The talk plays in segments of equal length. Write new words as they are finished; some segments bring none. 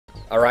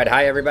Alright,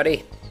 hi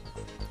everybody.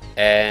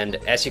 And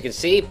as you can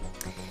see,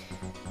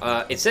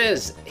 it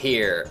says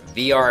here,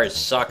 VR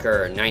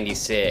Soccer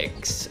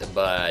 96,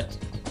 but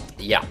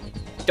yeah,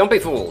 don't be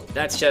fooled.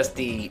 That's just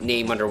the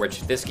name under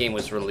which this game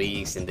was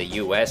released in the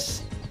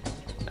US,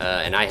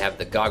 and I have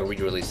the GOG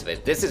re-release of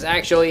it. This is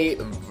actually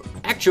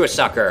Actua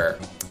Soccer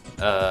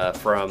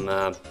from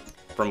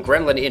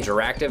Gremlin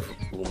Interactive,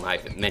 whom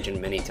I've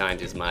mentioned many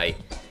times is my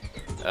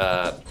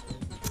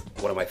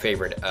one of my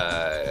favorite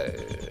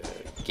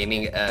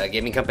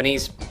gaming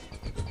companies.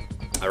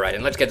 All right,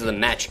 and let's get to the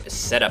match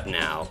setup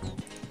now.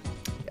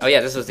 Oh yeah,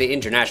 this was the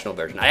international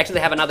version. I actually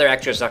have another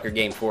Actua Soccer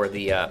game for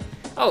the.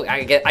 Oh,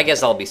 I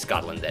guess I'll be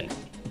Scotland then.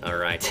 All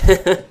right.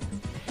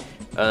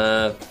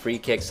 Free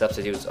kick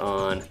substitutes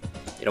on.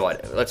 You know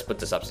what? Let's put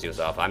the substitutes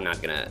off. I'm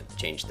not gonna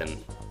change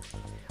them.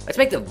 Let's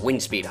make the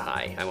wind speed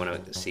high. I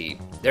want to see.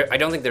 I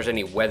don't think there's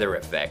any weather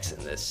effects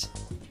in this.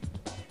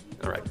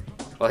 All right.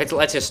 Well,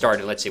 let's just start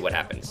and let's see what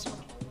happens.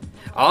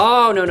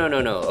 Oh, no.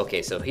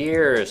 Okay, so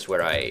here's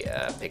where I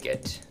pick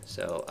it.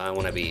 So I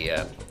want to be...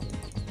 oh,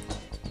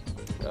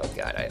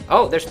 God.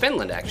 Oh, there's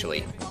Finland,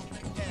 actually.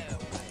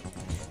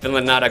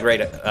 Finland, not a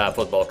great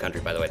football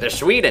country, by the way. There's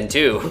Sweden,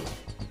 too.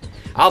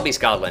 I'll be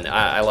Scotland.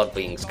 I love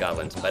being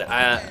Scotland. But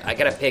I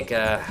got to pick...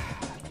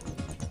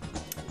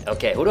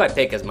 Okay, who do I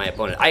pick as my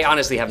opponent? I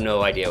honestly have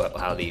no idea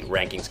how the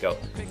rankings go.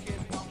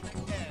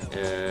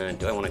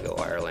 Do I want to go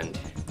Ireland?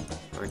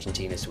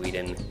 Argentina,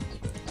 Sweden.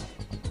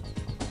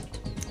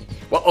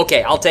 Well,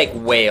 okay, I'll take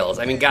Wales.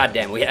 I mean,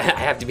 goddamn, I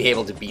have to be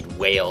able to beat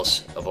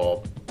Wales of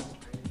all.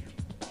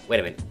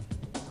 Wait a minute.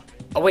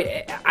 Oh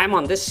wait, I'm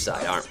on this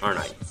side, aren't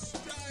I?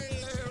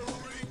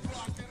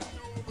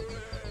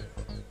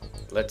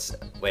 Let's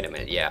wait a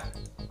minute. Yeah.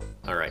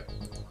 All right.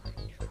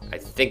 I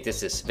think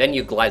this is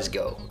venue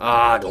Glasgow.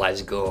 Ah,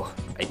 Glasgow.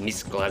 I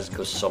miss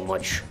Glasgow so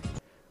much.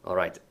 All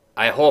right.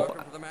 I hope.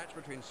 The match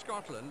between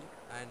Scotland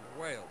and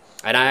Wales.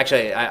 And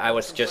I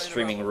was just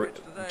streaming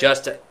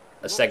just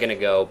a second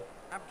ago.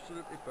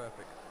 Absolutely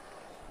perfect.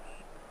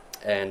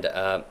 And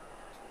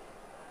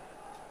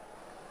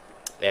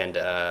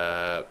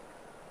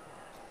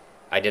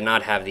I did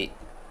not have the.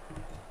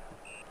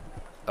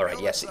 All right.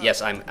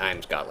 Yes.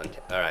 I'm Scotland.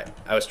 All right.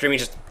 I was streaming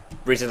just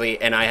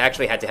recently, and I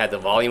actually had to have the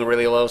volume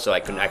really low, so I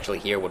couldn't actually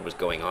hear what was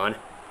going on.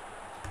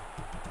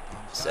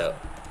 So.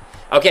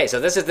 Okay, so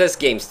this is this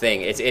game's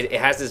thing. It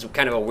has this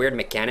kind of a weird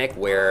mechanic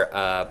where,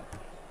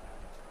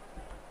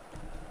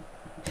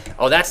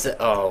 oh, that's the,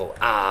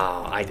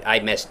 I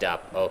messed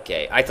up.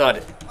 Okay, I thought,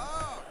 Well,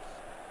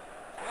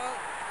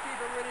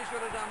 keeper really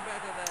should have done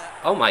better there.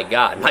 oh my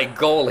God, my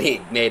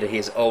goalie made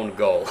his own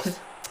goal.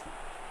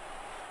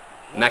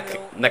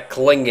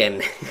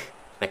 McClingen.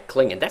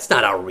 McClingen, that's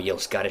not a real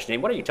Scottish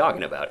name. What are you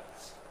talking about?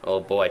 Oh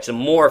boy, some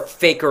more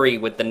fakery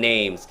with the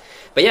names.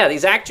 But yeah,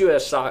 these Actua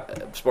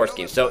sports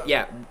games. So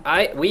yeah,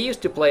 we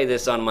used to play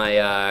this on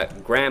my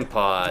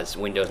grandpa's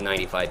Windows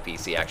 95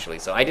 PC actually.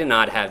 So I did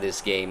not have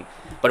this game,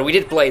 but we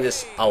did play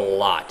this a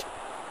lot.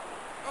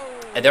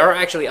 And there are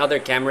actually other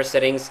camera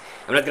settings.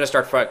 I'm not gonna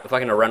start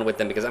fucking a run with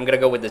them because I'm gonna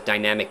go with this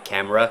dynamic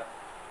camera.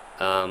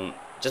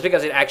 Just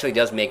because it actually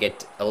does make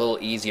it a little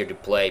easier to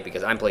play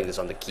because I'm playing this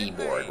on the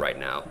keyboard right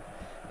now.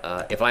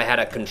 If I had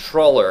a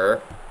controller,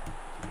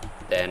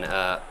 then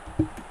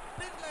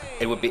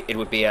it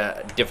would be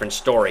a different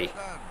story.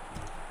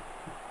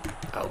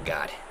 Oh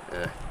God,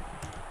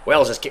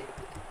 Wales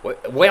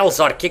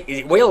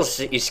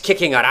is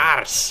kicking our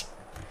arse.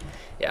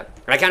 Yeah,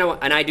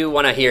 I do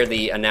want to hear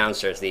the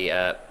announcers.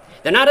 They're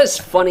not as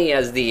funny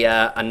as the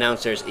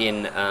announcers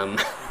in. I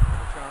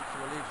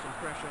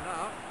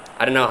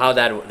don't know how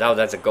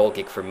that's a goal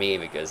kick for me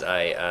because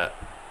I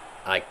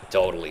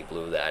totally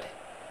blew that.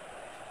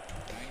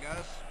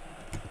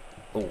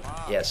 Oh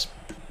yes.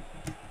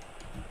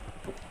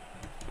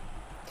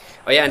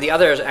 Oh yeah, and the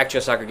other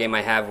Actua Soccer game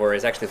I have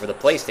is actually for the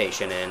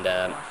PlayStation, and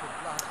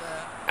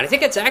I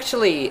think it's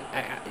actually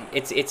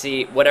it's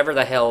whatever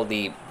the hell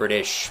the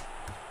British,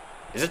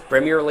 is it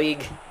Premier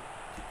League?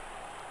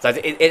 So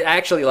it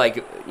actually,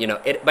 like, you know,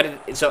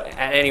 so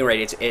at any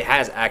rate it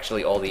has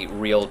actually all the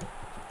real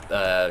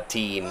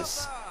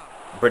teams,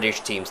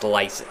 British teams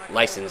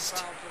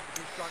licensed,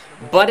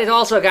 but it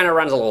also kind of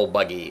runs a little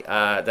buggy.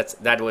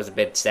 That was a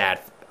bit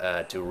sad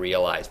to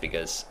realize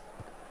because.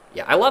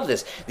 Yeah, I love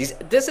this.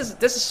 This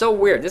is so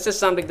weird. This is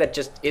something that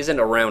just isn't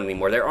around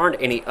anymore. There aren't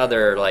any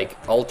other like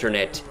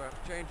alternate,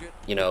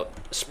 you know,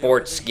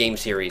 sports game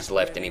series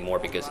left anymore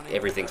because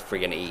everything's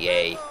friggin'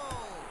 EA.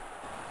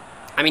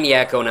 I mean,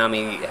 yeah,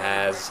 Konami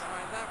has.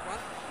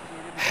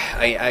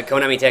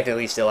 Konami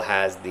technically still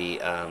has the,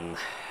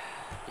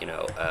 you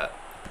know,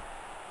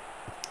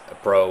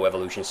 Pro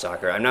Evolution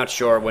Soccer. I'm not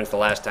sure when's the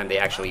last time they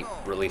actually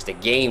released a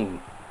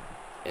game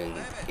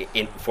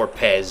for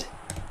PES.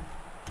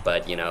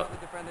 But, you know.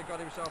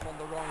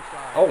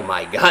 Oh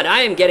my God, I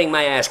am getting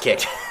my ass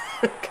kicked.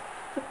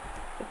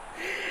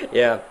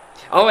 Yeah.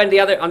 Oh, and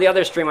on the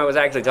other stream I was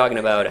actually talking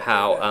about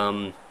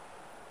how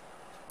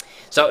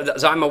so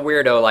I'm a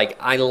weirdo. Like,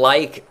 I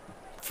like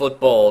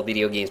football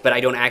video games, but I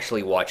don't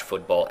actually watch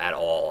football at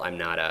all. I'm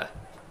not a,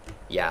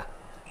 yeah.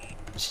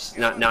 It's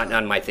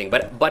not my thing.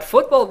 But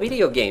football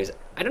video games,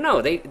 I don't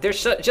know.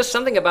 There's just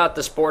something about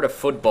the sport of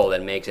football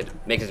that makes it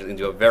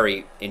into a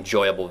very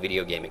enjoyable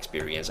video game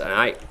experience. And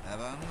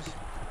Evans.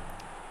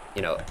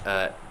 you know,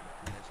 It's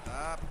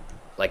up.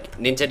 like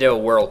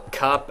Nintendo World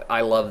Cup,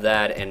 I love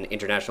that, and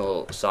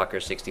International Soccer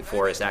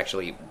 64 is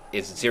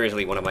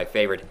seriously one of my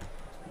favorite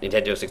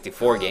Nintendo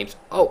 64 games.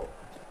 Oh.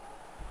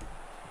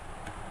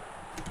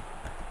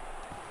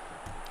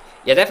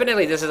 Yeah,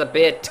 definitely this is a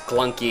bit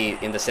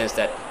clunky in the sense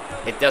that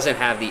it doesn't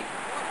have the...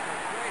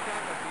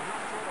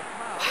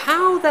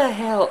 How the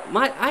hell...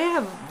 I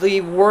have the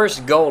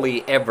worst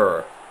goalie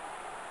ever.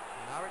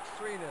 Now it's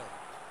 3-0.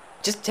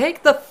 Just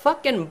take the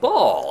fucking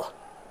ball.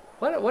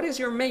 What is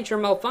your major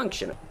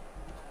malfunction?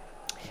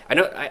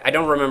 I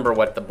don't remember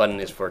what the button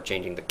is for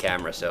changing the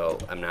camera, so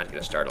I'm not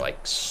gonna start like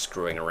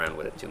screwing around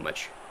with it too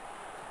much.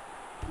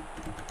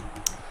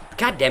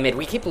 God damn it,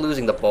 we keep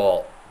losing the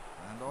ball.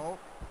 Randall.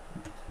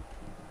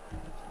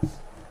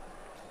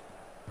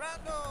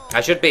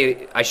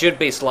 I should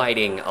be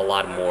sliding a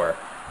lot more.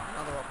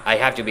 I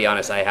have to be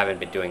honest, I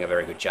haven't been doing a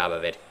very good job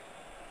of it.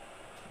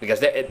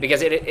 Because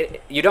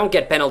you don't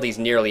get penalties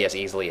nearly as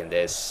easily in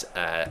this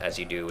as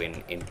you do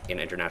in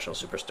International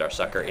Superstar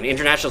Soccer. In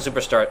International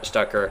Superstar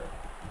Soccer,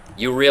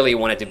 you really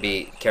wanted to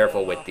be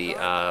careful with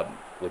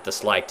the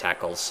slide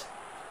tackles,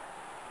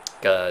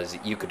 because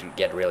you could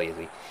get really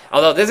easy.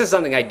 Although this is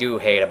something I do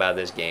hate about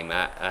this game,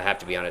 I have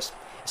to be honest.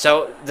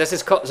 So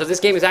this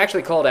game is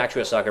actually called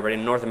Actua Soccer, but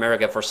in North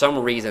America, for some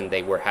reason,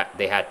 they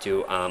had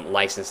to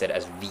license it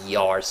as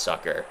VR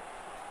Soccer,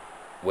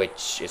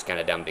 which is kind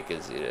of dumb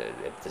because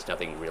there's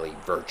nothing really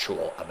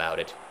virtual about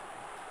it.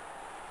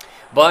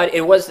 But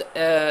it was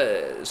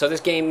so this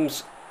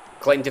game's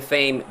claim to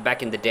fame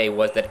back in the day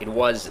was that it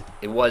was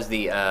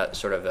the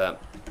sort of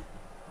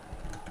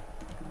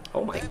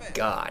oh my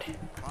god,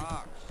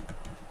 I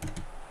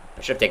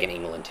should have taken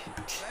England.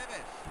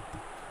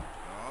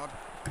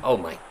 Oh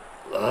my,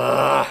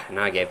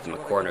 now I gave them a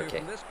corner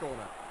kick.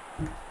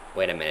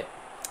 Wait a minute,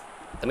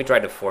 let me try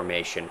the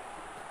formation.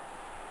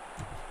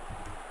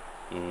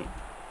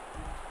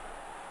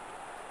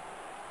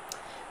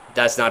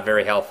 That's not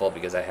very helpful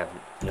because I have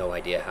no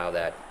idea how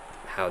that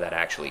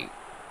actually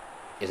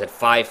is. It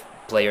 5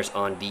 players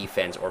on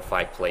defense or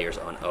 5 players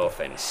on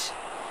offense?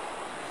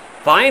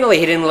 Finally,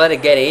 he didn't let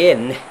it get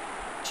in.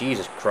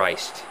 Jesus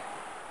Christ.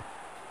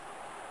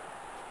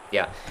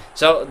 Yeah.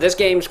 So this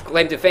game's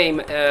claim to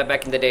fame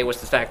back in the day was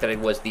the fact that it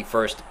was the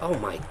first. Oh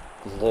my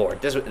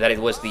lord! That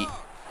it was the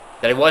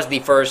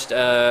first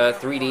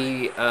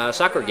 3D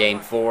soccer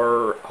game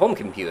for home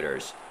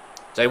computers.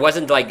 So it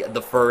wasn't like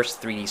the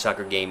first 3D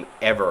soccer game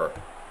ever,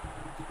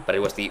 but it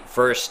was the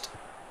first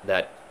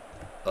that...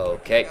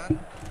 Okay,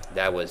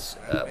 that was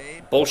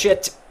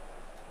bullshit.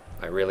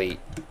 I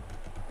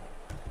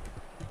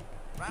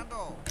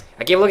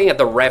keep looking at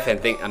the ref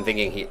and I'm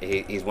thinking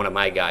he's one of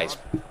my guys.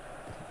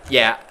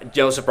 Yeah,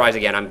 no surprise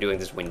again, I'm doing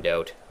this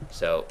windowed,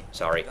 so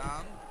sorry.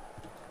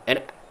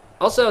 And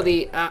also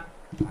the...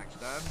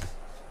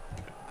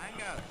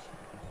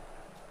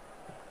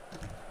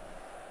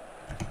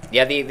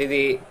 Yeah,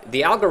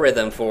 the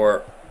algorithm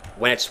for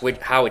when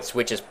how it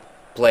switches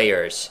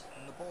players,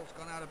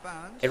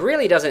 it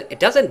really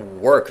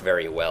doesn't work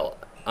very well,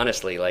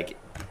 honestly. Like,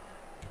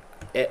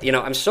 you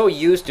know, I'm so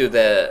used to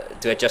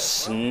it just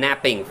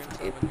snapping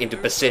into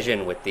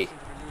position with the.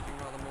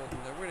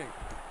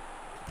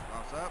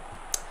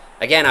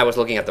 Again, I was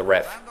looking at the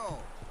ref.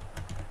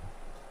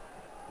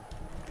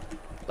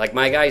 Like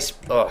my guys,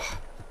 ugh.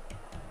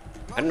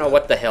 I don't know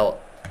what the hell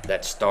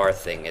that star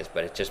thing is,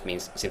 but it just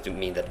seems to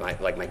mean that my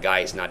guy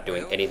is not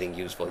doing anything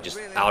useful, just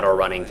auto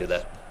running to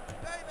the...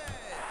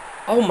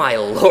 Oh my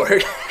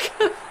lord.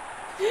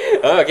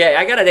 Okay,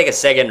 I gotta take a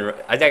second.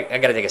 I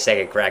gotta take a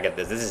second crack at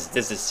this.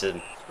 This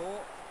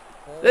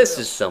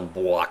is some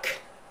buck.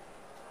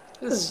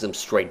 This is some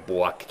straight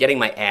buck. Getting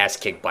my ass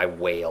kicked by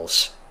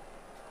whales.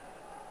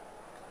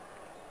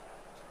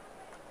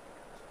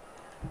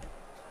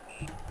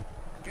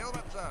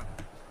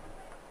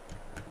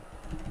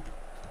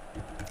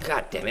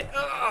 God damn it.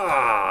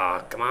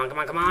 Oh, come on, come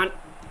on, come on.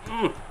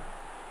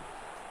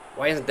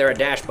 Why isn't there a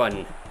dash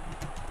button?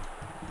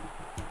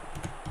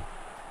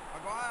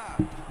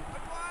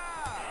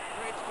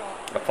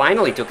 I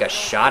finally took a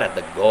shot at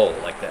the goal,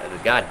 like the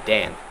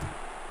goddamn.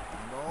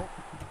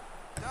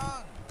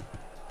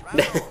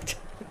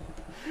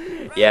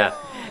 Yeah.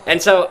 And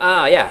so,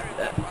 yeah.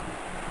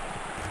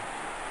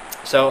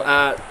 So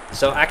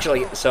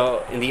actually,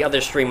 in the other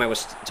stream I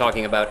was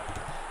talking about,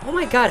 oh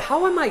my god,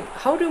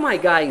 how do my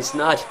guys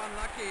not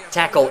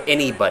tackle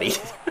anybody?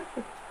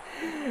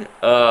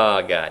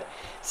 Oh god.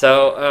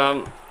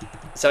 So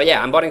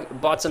yeah, I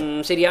bought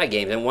some CDI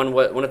games, and one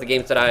of the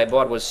games that I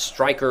bought was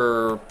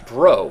Striker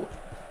Pro,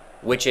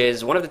 which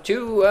is one of the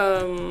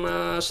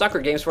 2 soccer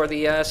games for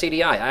the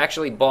CDI. I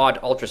actually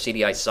bought Ultra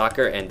CDI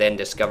Soccer and then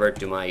discovered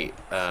to my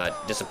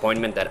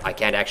disappointment that I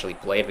can't actually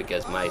play it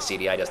because my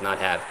CDI does not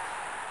have.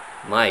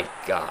 My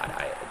god,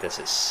 this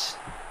is...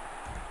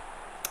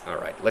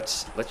 Alright,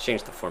 let's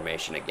change the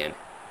formation again.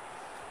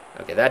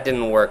 Okay, that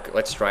didn't work.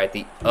 Let's try it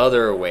the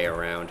other way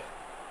around.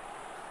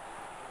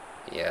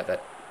 Yeah,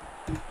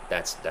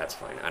 that's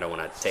fine. I don't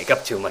want to take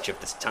up too much of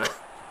this time.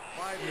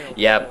 5-0.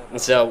 Yeah.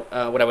 So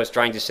what I was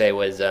trying to say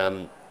was,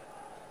 I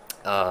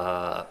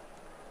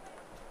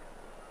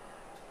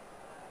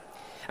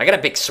gotta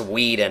pick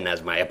Sweden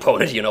as my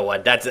opponent. You know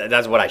what?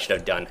 That's what I should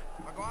have done.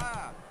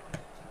 Maguire.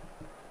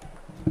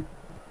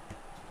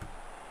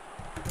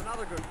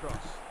 Another good cross.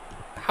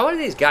 How are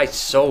these guys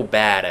so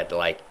bad at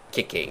like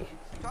kicking?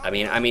 I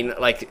mean,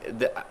 like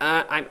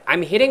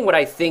I'm hitting what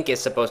I think is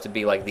supposed to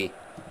be like the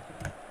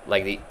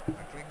Gunn.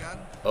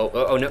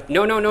 oh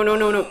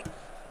no.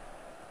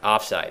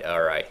 Offside.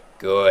 All right.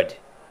 Good.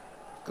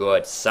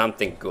 Good.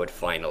 Something good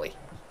finally.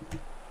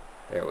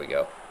 There we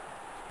go.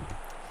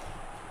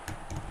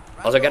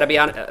 Also gotta be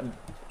on.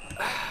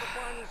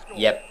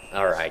 Yep.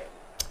 All right.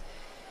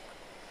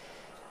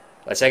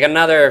 Let's take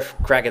another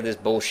crack at this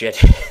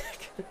bullshit.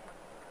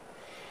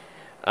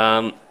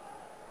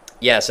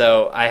 Yeah,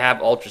 so I have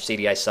Ultra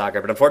CDI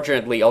Soccer, but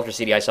unfortunately, Ultra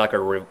CDI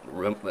Soccer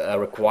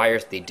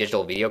requires the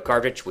digital video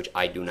cartridge, which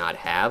I do not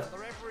have. The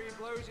referee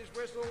blows his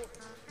whistle.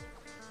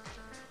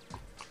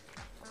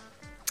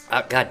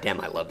 God damn,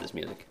 I love this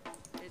music.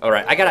 All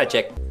right, I gotta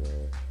check.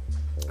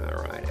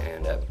 All right,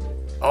 and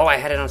oh, I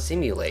had it on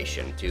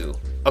simulation too.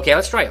 Okay,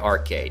 let's try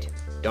arcade.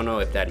 Don't know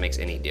if that makes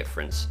any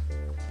difference.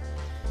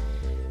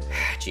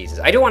 Jesus,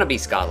 I do want to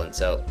beat Scotland,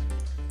 so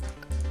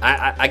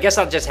I guess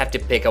I'll just have to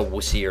pick a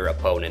wussier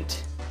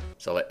opponent.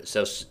 So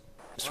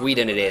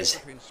Sweden it is.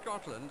 Between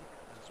Scotland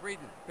and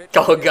Sweden.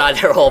 Oh god,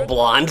 they're all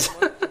blonde.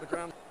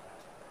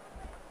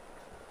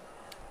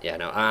 Yeah,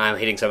 no, I'm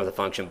hitting some of the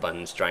function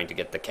buttons trying to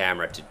get the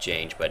camera to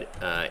change, but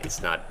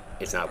it's not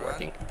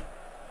working.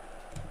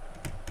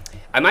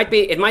 It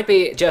might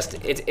be just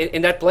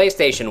in that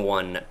PlayStation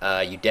one.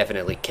 You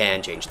definitely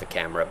can change the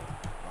camera.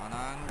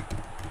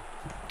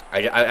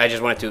 I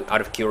just wanted to,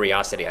 out of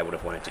curiosity, I would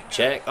have wanted to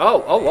check.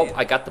 Oh,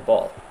 I got the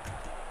ball.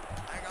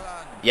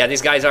 Yeah,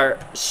 these guys are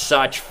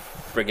such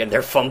friggin',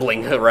 they're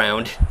fumbling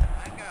around.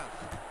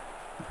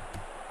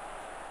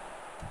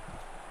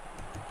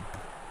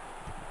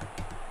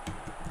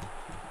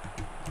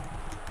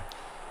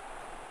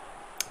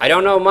 I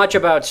don't know much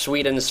about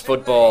Sweden's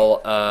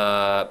football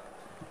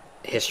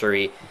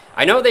history.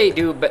 I know they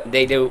do, but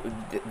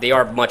they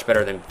are much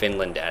better than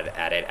Finland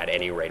at it at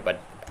any rate. But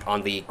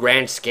on the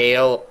grand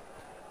scale,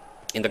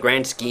 in the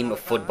grand scheme of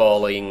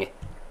footballing,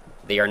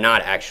 they are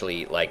not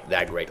actually like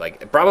that great.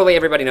 Like probably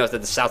everybody knows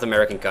that the South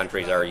American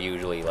countries are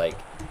usually like,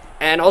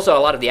 and also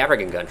a lot of the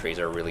African countries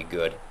are really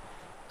good.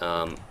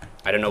 I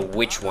don't know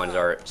which ones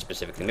are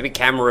specifically. Maybe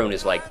Cameroon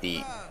is like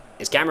the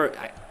Cameroon.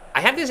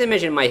 I have this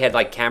image in my head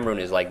like Cameroon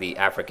is like the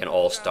African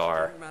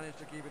all-star,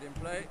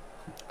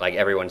 like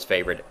everyone's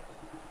favorite.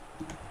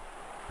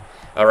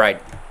 All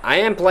right, I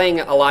am playing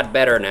a lot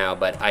better now,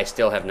 but I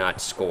still have not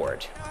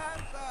scored.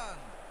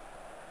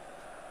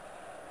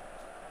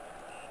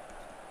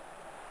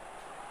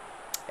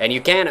 And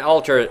you can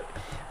alter,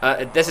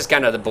 this is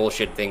kind of the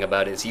bullshit thing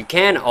about it, is you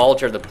can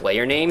alter the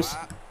player names,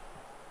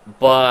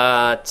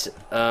 but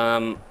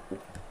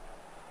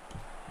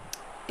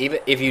even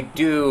if you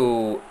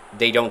do,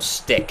 they don't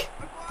stick.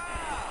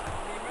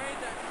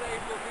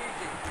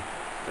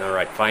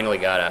 Alright, finally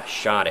got a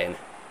shot in.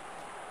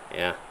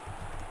 Yeah.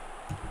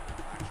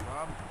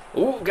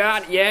 Oh,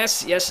 God,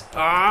 yes. Yes,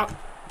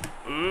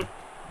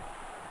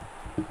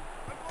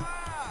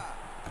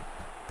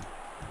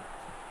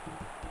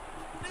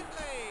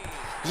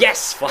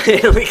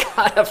 finally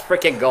got a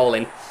freaking goal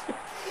in.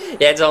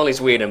 Yeah, it's only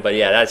Sweden, but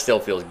yeah, that still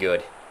feels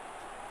good.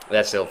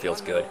 That still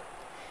feels good.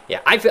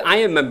 Yeah, I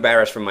am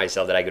embarrassed for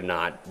myself that I could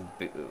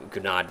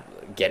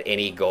not get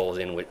any goals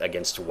in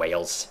against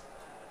Wales.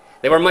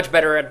 They were much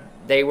better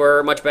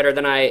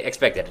than I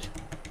expected.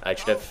 I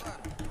should have.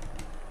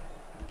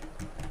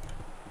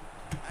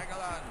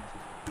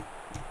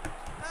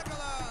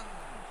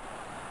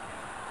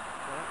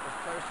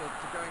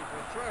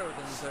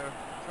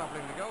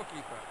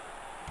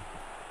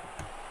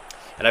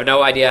 And I have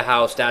no idea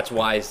how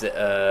stats-wise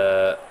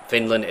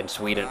Finland and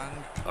Sweden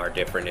are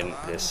different in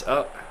this.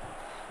 Oh,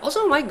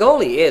 also my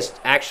goalie is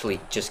actually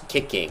just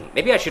kicking.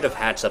 Maybe I should have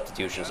had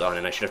substitutions on,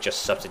 and I should have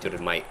just substituted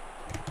my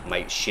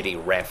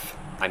shitty ref.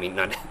 I mean,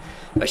 not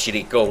a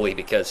shitty goalie,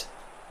 because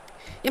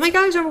yeah, my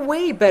guys are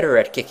way better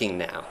at kicking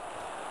now.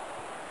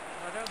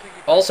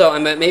 Also,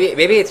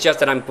 maybe it's just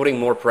that I'm putting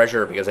more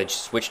pressure because I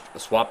just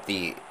swapped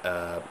the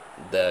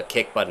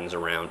kick buttons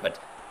around, but.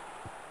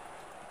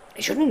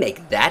 It shouldn't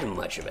make that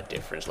much of a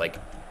difference. Like,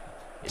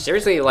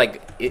 seriously,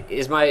 like,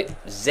 is my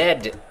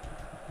Z...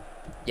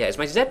 Yeah, is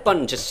my Z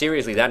button just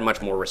seriously that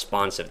much more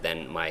responsive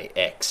than my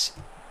X?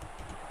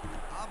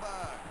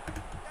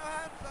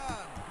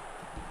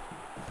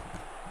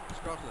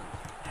 Scotland.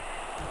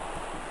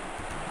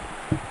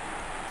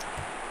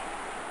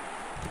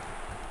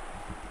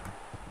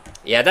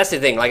 Yeah, that's the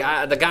thing.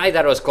 Like, the guy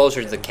that was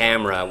closer to the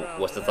camera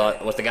was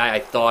the guy I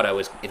thought it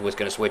was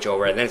going to switch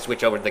over, and then it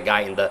switched over to the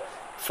guy in the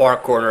far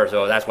corner,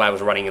 so that's why I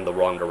was running in the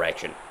wrong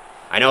direction.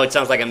 I know it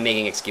sounds like I'm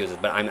making excuses,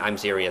 but I'm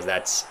serious.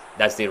 That's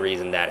the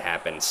reason that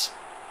happens.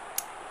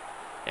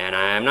 And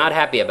I'm not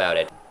happy about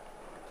it.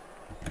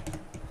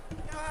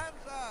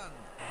 Johansson.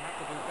 Have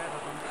to do better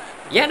than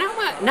that. Yeah,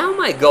 now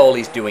my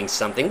goalie's doing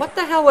something. What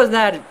the hell was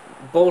that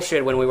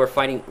bullshit when we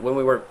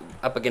were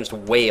up against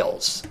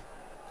Wales?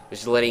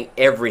 Just letting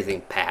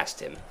everything past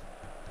him.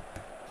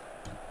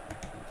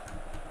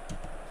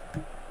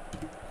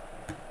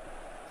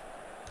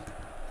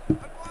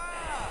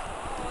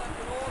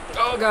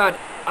 Oh god!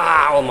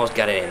 Ah, almost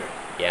got it in.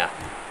 Yeah.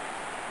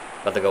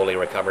 But the goalie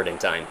recovered in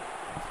time.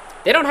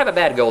 They don't have a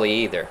bad goalie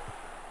either.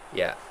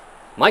 Yeah.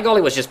 My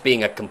goalie was just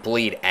being a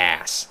complete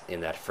ass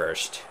in that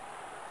first.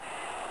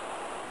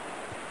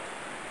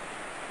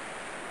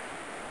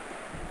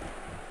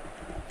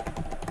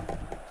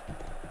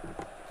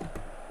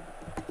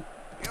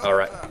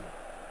 Alright.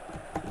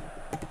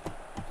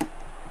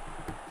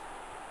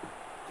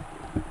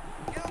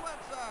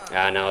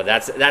 No,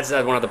 that's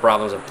one of the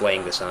problems of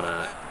playing this on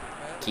a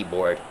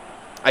keyboard.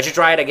 I should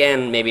try it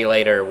again maybe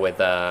later with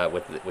the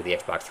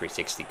Xbox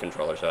 360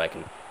 controller, so I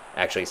can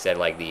actually set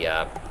like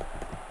the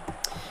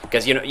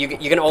because you know you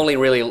can only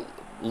really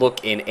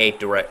look in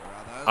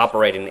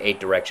operate in 8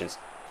 directions.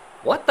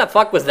 What the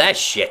fuck was that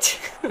shit?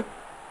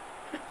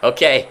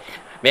 Okay,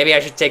 maybe I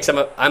should take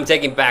some. I'm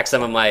taking back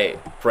some of my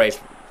praise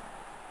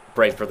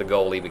for the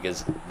goalie,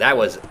 because that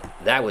was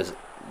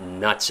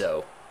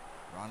nutso.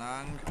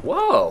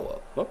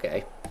 Whoa.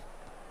 Okay.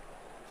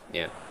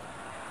 Yeah.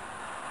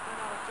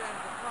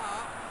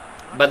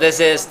 But this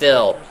is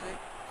still.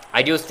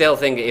 I do still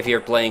think if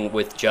you're playing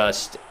with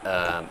just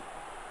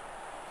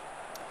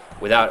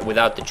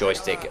without the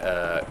joystick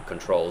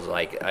controls,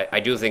 like I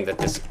do think that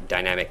this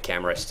dynamic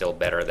camera is still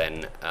better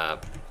than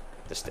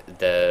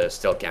the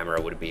still camera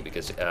would be,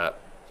 because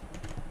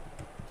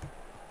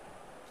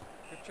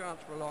Good chance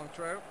for a long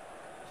throw.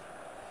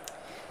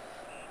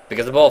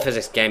 Because the ball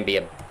physics can be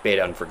a bit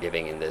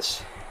unforgiving in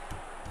this.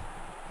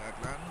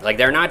 Like,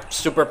 they're not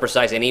super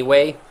precise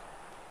anyway.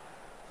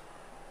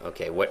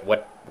 Okay,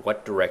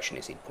 what direction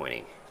is he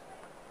pointing?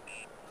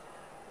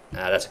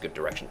 That's a good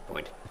direction to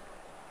point.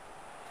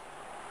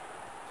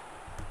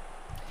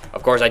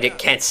 Of course,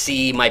 can't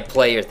see my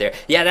players there.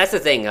 Yeah, that's the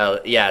thing.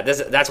 Yeah,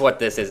 that's what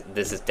this is.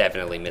 This is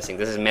definitely missing.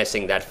 This is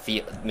missing that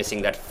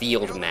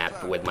field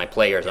map with my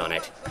players on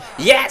it.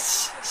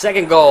 Yes,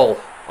 second goal.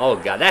 Oh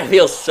god, that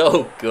feels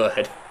so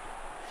good.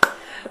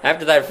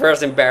 After that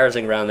first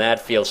embarrassing round, that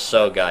feels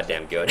so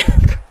goddamn good.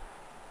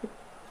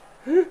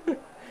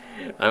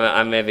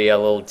 I'm maybe a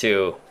little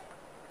too.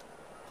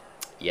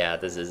 Yeah,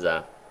 this is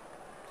fun.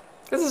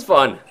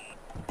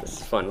 This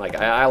is fun. Like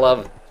I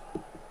love.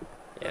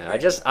 Yeah, I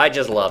just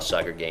love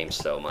soccer games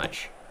so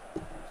much.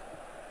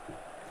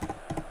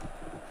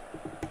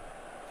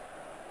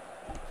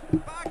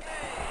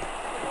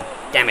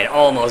 Damn it!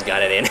 Almost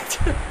got it in.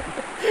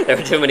 There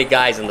were too many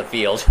guys in the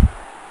field.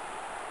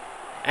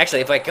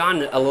 Actually, if I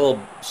gone a little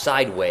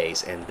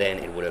sideways, and then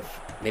it would have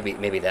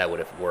maybe that would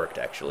have worked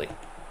actually.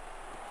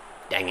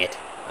 Dang it!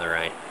 All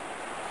right.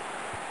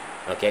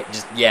 Okay,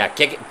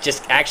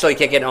 just actually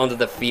kick it onto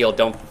the field.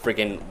 Don't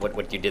freaking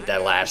what you did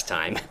that last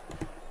time.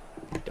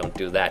 Don't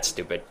do that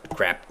stupid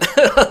crap.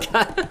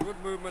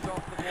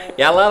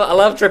 Yeah, I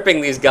love tripping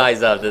these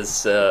guys up.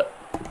 This oh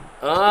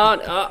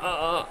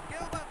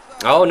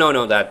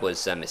no, that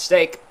was a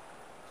mistake.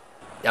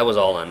 That was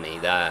all on me.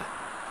 Yeah,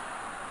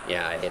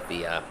 I hit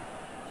the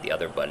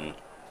other button.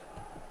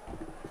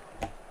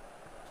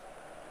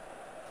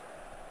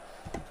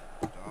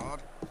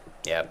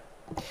 Yeah.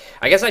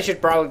 I guess I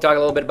should probably talk a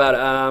little bit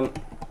about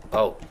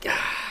oh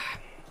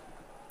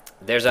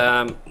there's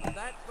That's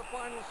the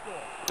final score.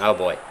 oh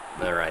boy.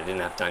 Alright, I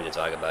didn't have time to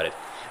talk about it.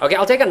 Okay,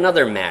 I'll take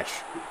another match.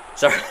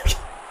 Sorry.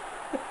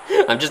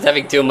 I'm just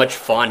having too much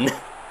fun.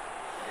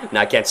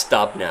 Now I can't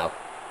stop now.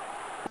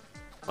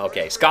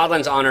 Okay,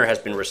 Scotland's honor has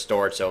been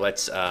restored, so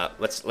let's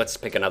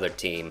pick another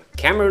team.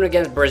 Cameroon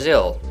against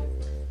Brazil.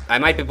 I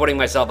might be setting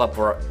myself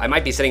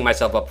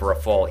up for a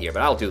fall here,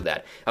 but I'll do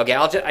that. Okay,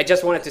 I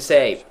just wanted to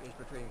say,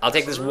 I'll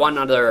take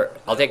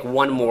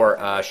one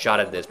more shot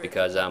at this,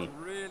 because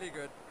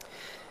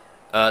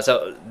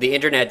so the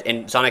internet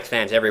and Sonic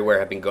fans everywhere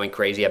have been going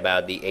crazy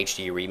about the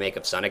HD remake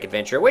of Sonic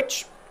Adventure,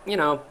 which, you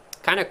know,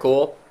 kind of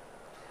cool.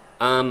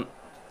 I'm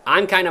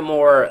kind of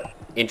more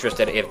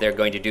interested if they're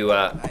going to do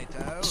a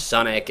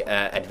Sonic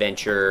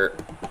Adventure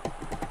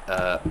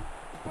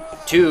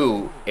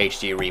 2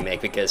 HD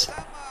remake, because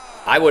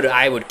I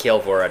would kill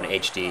for an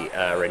HD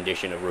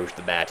rendition of Rouge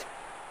the Bat.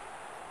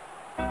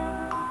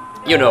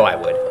 You know I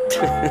would.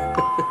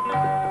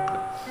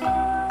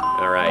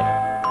 All right.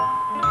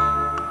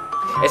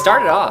 It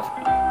started off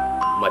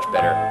much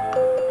better.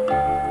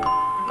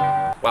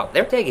 Wow,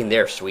 they're taking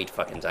their sweet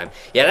fucking time.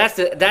 Yeah,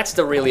 that's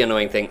the really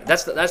annoying thing.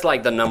 That's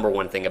like the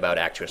 #1 thing about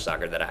Actua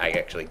Soccer that I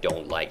actually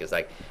don't like. Is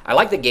like, I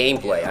like the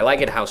gameplay. I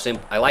like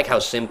how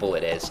simple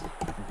it is,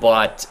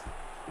 but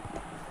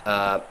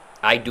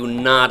I do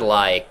not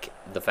like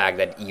the fact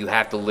that you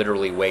have to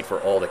literally wait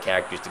for all the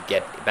characters to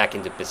get back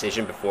into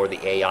position before the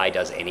AI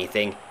does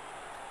anything.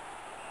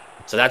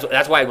 So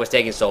that's why it was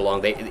taking so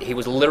long. He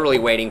was literally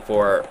waiting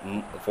for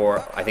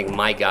I think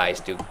my guys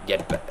to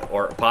get,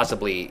 or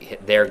possibly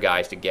their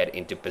guys to get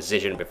into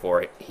position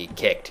before he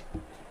kicked.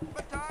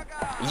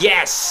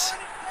 Yes.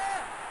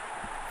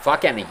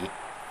 Fucking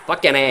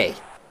A.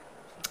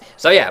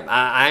 So yeah,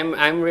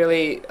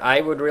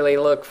 I would really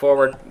look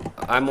forward.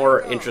 I'm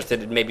more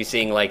interested in maybe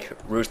seeing like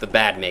Roos the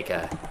Bad make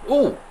a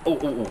ooh.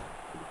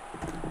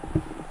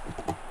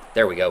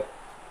 There we go.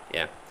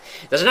 Yeah.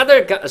 There's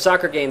another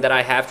soccer game that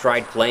I have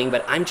tried playing,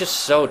 but I'm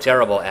just so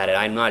terrible at it.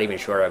 I'm not even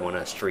sure I want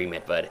to stream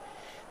it, but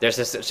there's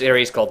this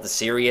series called the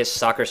Serious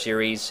Soccer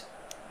Series,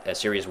 a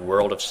series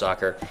World of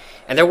Soccer.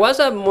 And there was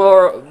a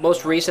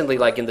most recently,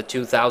 like in the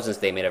 2000s,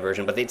 they made a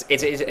version, but it's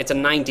a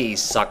 90s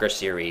soccer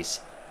series.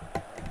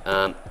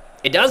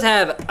 It does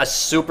have a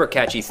super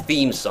catchy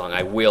theme song,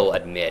 I will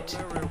admit.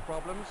 No real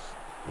problems.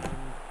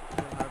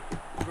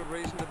 Good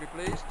reason to be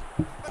pleased.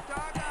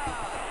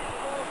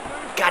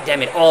 God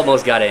damn it!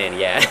 Almost got it in.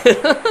 Yeah.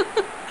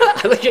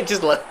 I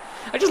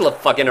just love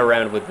fucking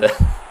around with the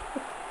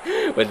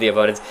with the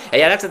opponents. And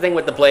yeah, that's the thing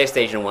with the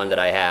PlayStation one that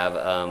I have.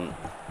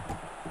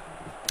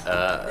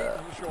 I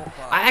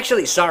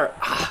actually saw.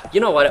 You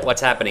know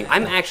what's happening?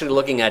 I'm actually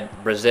looking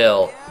at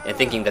Brazil and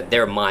thinking that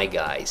they're my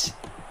guys.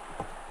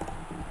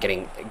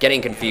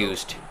 Getting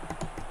confused.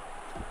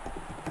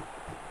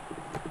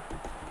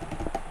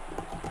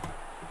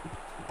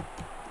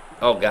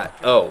 Oh god.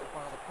 Oh.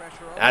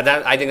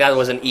 I think that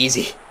was an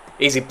easy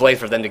place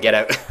for them to get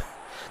a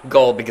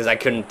goal because I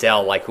couldn't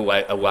tell like who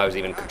I was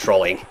even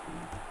controlling.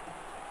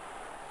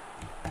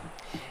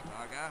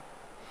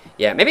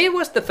 Yeah, maybe it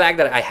was the fact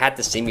that I had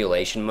the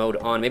simulation mode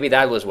on. Maybe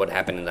that was what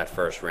happened in that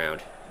first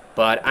round.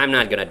 But I'm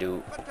not gonna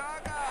do.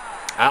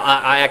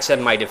 I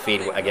accept my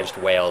defeat against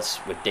Wales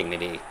with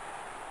dignity.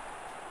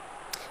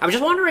 I'm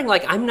just wondering,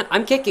 like,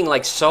 I'm kicking,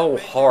 like, so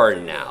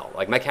hard now.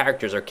 Like, my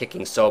characters are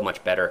kicking so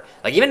much better.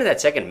 Like, even in that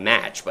second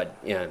match, but,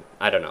 you know,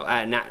 I don't know.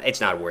 It's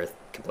not worth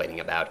complaining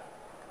about.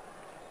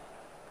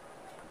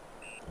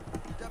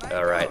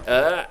 Alright,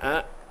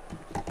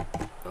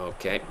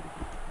 okay.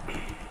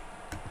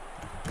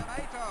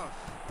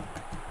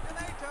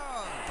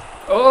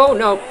 Oh,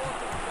 no!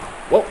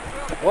 Whoa,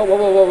 whoa, whoa,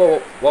 whoa, whoa, whoa,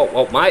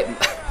 whoa, whoa, my...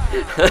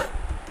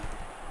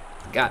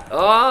 God,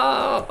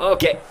 oh,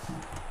 okay.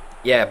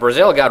 Yeah,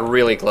 Brazil got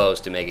really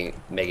close to making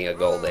a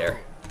goal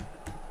there.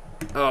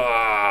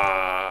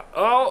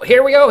 Oh,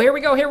 here we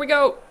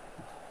go.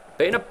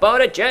 Peanut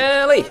butter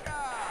jelly.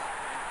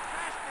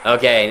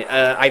 Okay,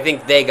 I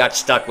think they got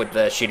stuck with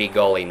the shitty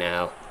goalie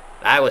now.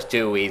 That was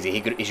too easy.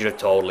 He should have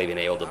totally been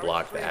able to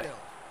block that.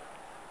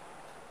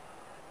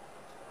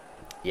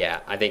 Yeah,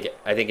 I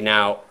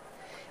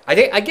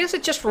guess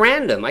it's just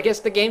random. I guess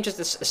the game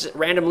just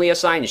randomly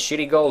assigns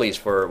shitty goalies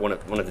for one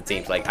of the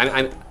teams. Like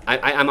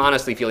I'm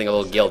honestly feeling a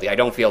little guilty. I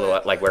don't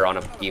feel like we're on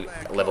a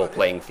level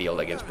playing field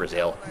against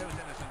Brazil.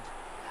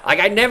 Like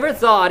I never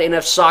thought in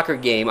a soccer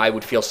game I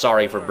would feel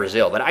sorry for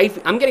Brazil, but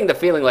I'm getting the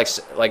feeling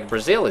like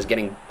Brazil is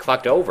getting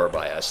fucked over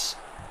by us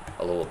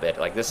a little bit.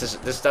 Like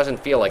this doesn't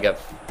feel like a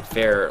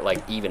fair,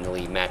 like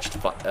evenly matched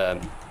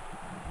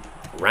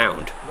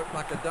round. Looked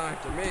like a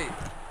dive to me.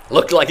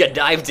 Looked like a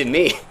dive to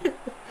me.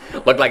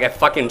 Looked like I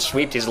fucking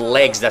sweeped his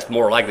legs. That's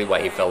more likely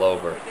why he fell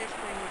over.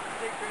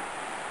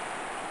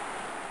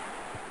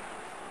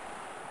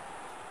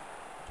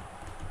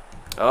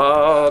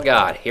 Oh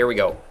god, here we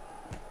go.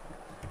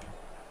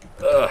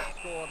 Ugh.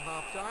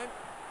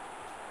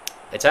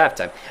 It's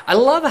halftime. I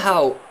love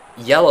how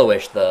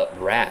yellowish the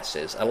grass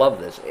is. I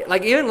love this.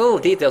 Like even little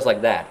details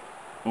like that.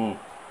 Oh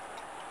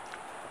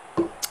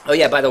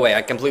yeah, by the way,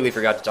 I completely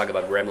forgot to talk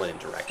about Gremlin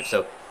Interactive.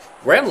 So,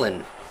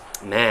 Gremlin,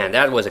 man,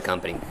 that was a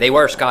company. They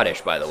were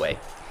Scottish, by the way.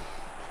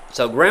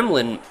 So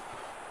Gremlin,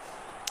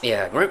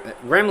 yeah,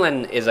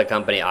 Gremlin is a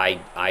company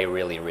I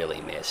really,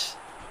 really miss.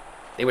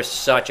 They were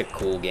such a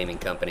cool gaming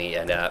company,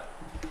 and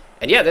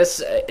yeah,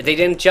 they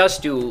didn't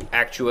just do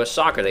Actua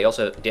Soccer. They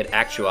also did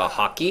Actua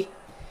Hockey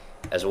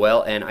as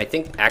well, and I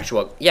think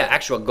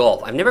Actua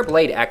Golf. I've never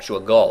played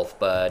Actua Golf,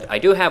 but I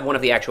do have one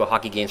of the Actua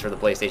Hockey games for the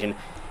PlayStation.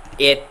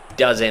 It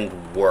doesn't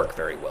work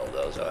very well,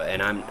 though,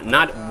 and I'm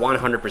not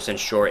 100%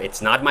 sure.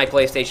 It's not my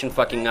PlayStation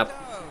fucking up,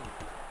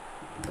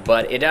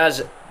 but it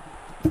does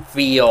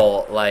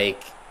feel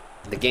like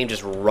the game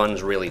just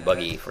runs really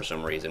buggy for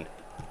some reason.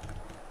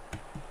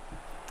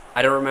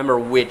 I don't remember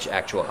which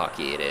Actua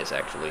Hockey it is,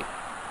 actually.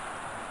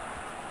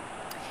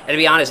 And to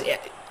be honest,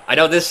 I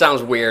know this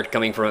sounds weird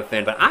coming from a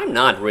fan, but I'm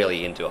not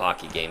really into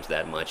hockey games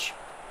that much.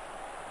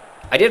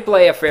 I did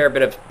play a fair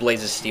bit of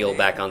Blazes Steel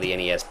back on the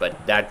NES, but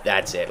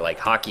that's it. Like,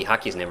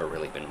 hockey's never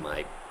really been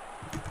my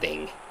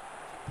thing.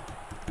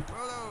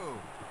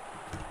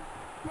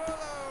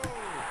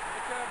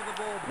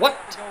 What?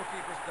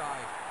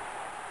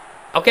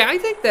 Okay, I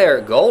think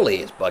their goalie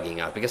is bugging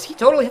out because he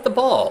totally hit the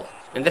ball,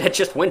 and then it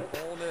just went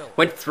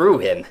through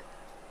him.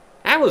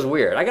 That was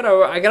weird. I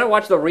gotta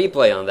watch the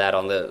replay on that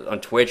on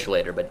Twitch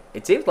later. But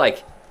it seems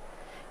like,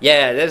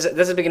 yeah, this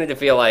is beginning to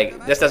feel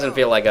like this doesn't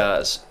feel like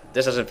a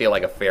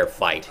fair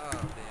fight. Oh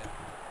dear,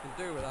 can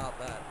do without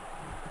that.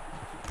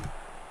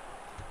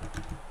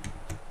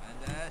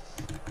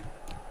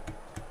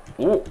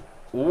 Ooh.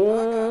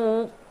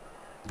 Ooh.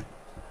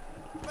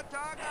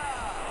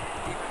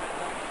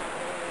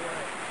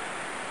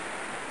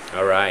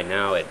 All right,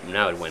 now it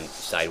went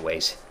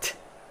sideways.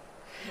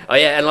 Oh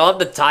yeah, and I love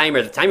the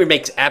timer. The timer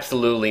makes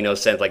absolutely no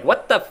sense. Like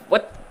what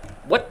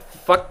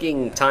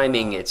fucking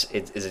timing is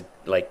it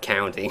like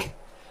counting?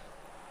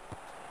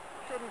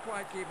 Couldn't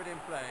quite keep it in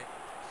play,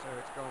 so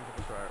it's gone to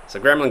the throw. So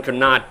Gremlin could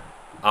not,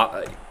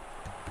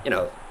 you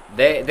know,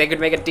 they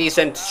could make a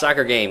decent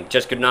soccer game,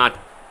 just could not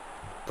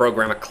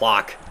program a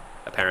clock,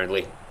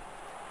 apparently.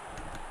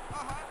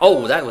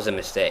 Oh, that was a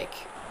mistake.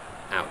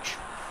 Ouch.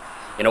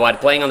 You know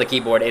what? Playing on the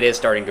keyboard, it is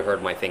starting to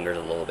hurt my fingers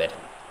a little bit.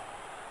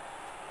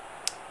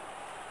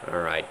 All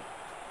right.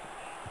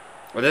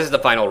 Well, this is the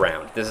final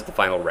round. This is the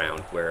final round,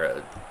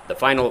 where the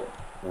final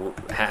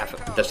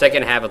half, the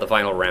second half of the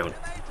final round.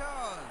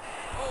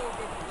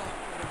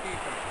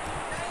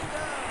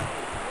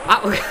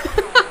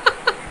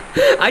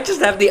 I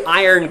just have the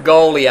iron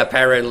goalie,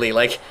 apparently.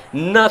 Like,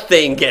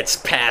 nothing gets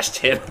past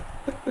him.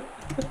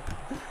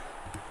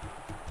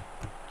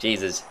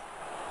 Jesus.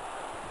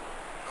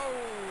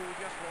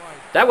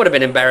 That would have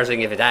been embarrassing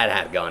if that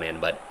had gone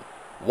in, but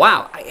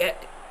wow,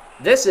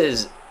 this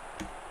is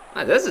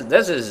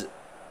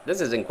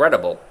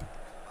incredible.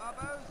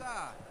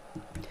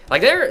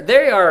 Like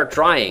they are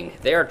trying,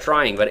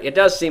 but it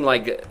does seem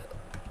like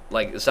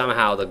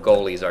somehow the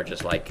goalies are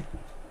just like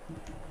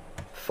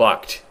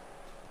fucked.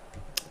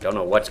 Don't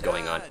know what's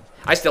going on.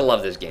 I still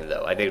love this game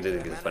though. I think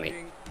it's funny.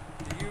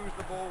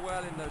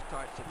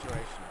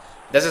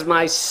 This is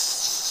my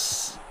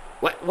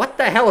what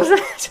the hell is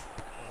that?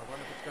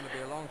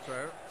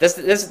 This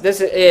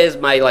is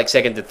my like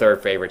second to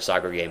third favorite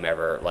soccer game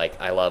ever. Like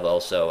I love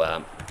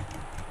also.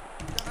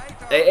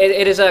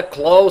 It is a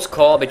close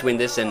call between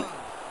this and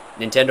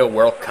Nintendo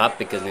World Cup,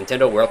 because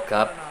Nintendo World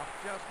Cup,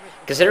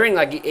 considering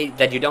like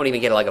that you don't even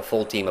get like a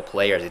full team of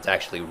players, it's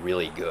actually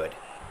really good.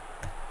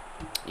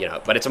 You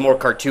know, but it's a more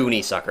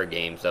cartoony soccer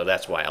game, so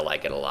that's why I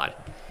like it a lot.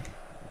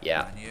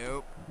 Yeah.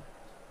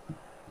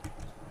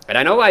 And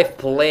I know I've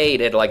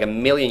played it like a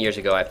million years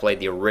ago. I played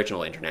the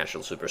original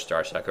International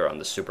Superstar Soccer on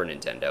the Super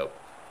Nintendo.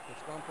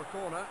 It's gone for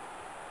corner.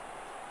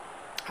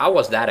 How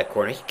was that a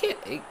corner?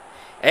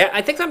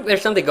 I think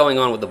there's something going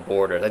on with the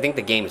borders. I think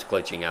the game is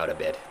glitching out a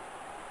bit.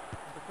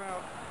 The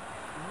crowd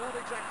not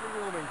exactly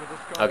warming to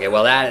this. Okay,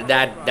 well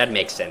that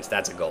makes sense.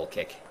 That's a goal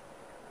kick.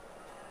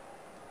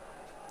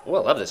 Oh, I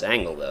love this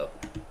angle though.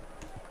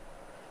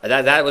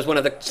 That was one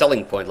of the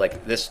selling points.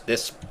 Like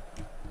this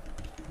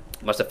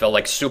must have felt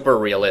like super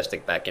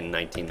realistic back in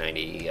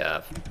 1990.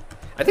 I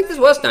think this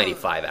was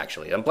 95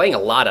 actually. I'm playing a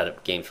lot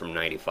of games from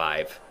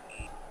 95.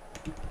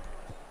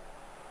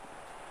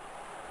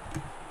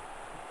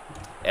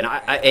 And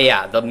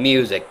yeah, the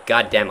music.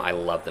 Goddamn, I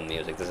love the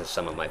music. This is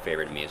some of my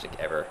favorite music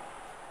ever.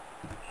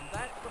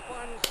 That's the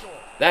final score.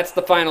 That's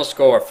the final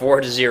score,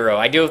 4-0.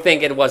 I do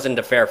think it wasn't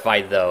a fair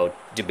fight, though,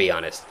 to be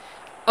honest.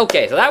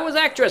 Okay, so that was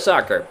Actua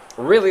Soccer.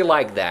 Really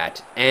like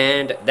that.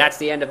 And that's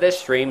the end of this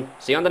stream.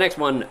 See you on the next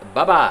one.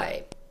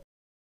 Bye-bye.